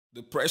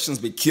Depression's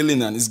been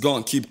killing and it's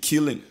gonna keep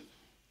killing.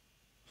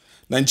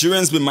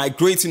 Nigerians been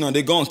migrating and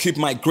they gonna keep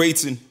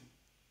migrating.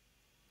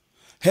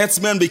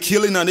 Headsmen be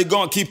killing and they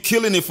gonna keep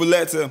killing if we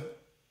let them.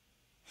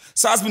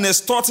 Sars been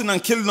extorting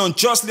and killing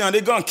unjustly and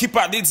they gonna keep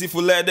at it if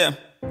we let them.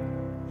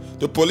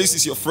 The police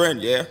is your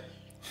friend, yeah?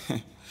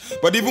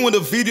 But even with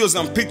the videos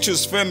and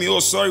pictures,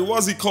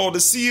 what's he called? The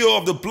CEO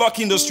of the block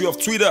industry of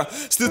Twitter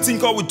still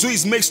think all we do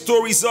is make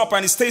stories up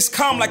and he stays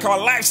calm like our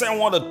lives ain't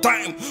worth a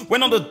dime.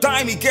 When on the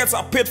dime he gets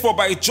are paid for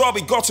by a job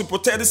he got to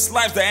protect his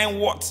life that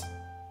ain't what?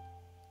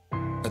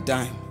 A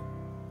dime.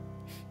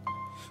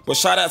 But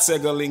shout out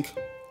Sega Link.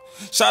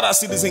 Shout out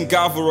Citizen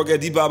Galvo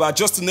Rogedi Baba,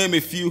 just to name a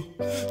few.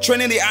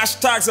 Training the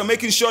hashtags and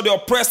making sure the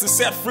oppressed is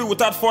set free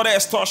without further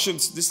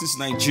extortions. This is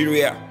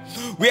Nigeria.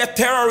 Where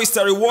terrorists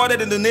are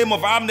rewarded in the name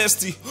of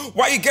amnesty,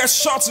 while you get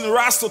shot in the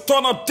ass to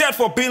turn up dead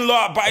for being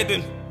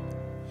law-abiding.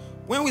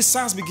 When will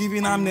SARS be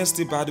giving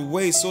amnesty, by the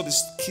way, so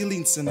these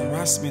killings and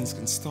harassments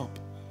can stop?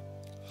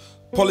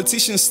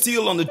 Politicians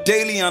steal on the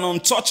daily and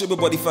untouchable,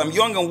 but if I'm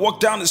young and walk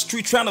down the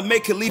street trying to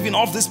make a living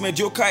off this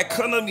mediocre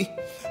economy,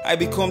 I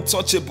become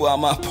touchable,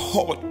 I'm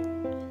appalled.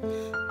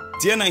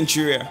 Dear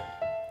Nigeria,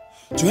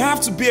 do you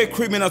have to be a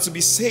criminal to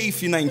be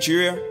safe in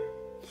Nigeria?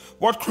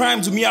 What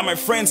crime do me and my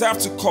friends have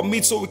to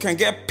commit so we can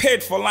get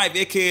paid for life,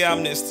 aka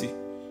amnesty?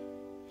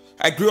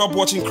 I grew up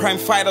watching crime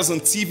fighters on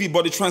TV,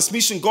 but the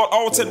transmission got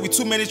altered with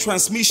too many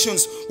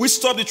transmissions, which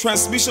stopped the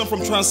transmission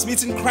from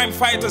transmitting crime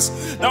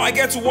fighters. Now I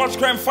get to watch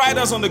crime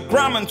fighters on the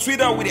gram and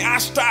Twitter with the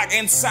hashtag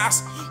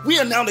ENDSARS. We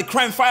are now the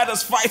crime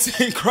fighters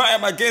fighting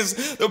crime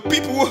against the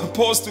people who are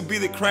supposed to be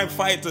the crime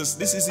fighters.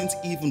 This isn't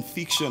even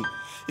fiction.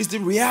 It's the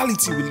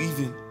reality we live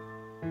in.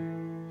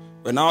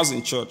 When I was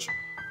in church,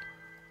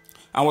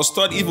 I was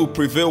taught evil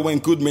prevail when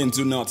good men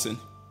do nothing.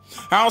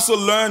 I also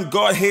learned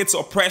God hates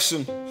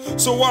oppression.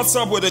 So what's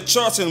up with the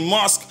church and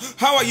mosque?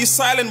 How are you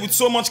silent with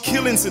so much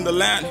killings in the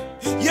land?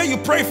 Yeah, you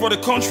pray for the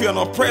country and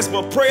oppressed,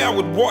 but prayer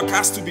with work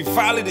has to be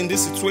valid in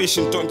this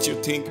situation, don't you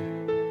think?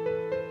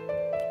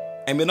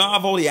 I may not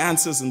have all the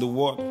answers in the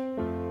world,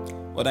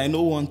 but I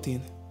know one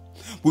thing.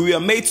 We were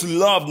made to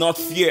love, not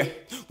fear.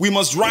 We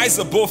must rise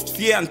above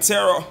fear and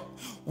terror.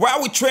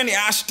 While we train the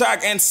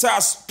hashtag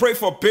ENDSARS, pray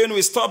for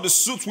Benue, stop the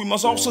suits, we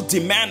must also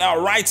demand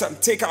our rights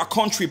and take our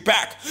country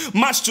back.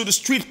 March to the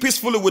street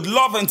peacefully with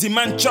love and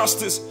demand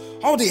justice.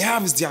 All they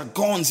have is their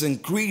guns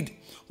and greed.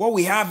 What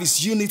we have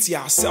is unity,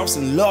 ourselves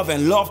in love,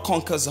 and love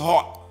conquers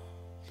all.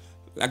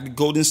 Like the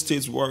Golden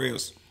State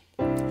Warriors.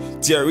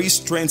 There is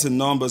strength in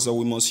numbers, and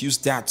we must use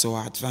that to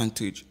our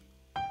advantage.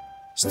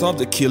 Stop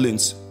the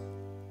killings.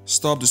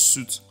 Stop the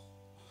suit.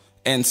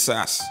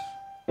 ENDSARS.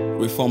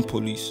 Reform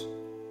police.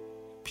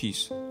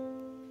 Peace.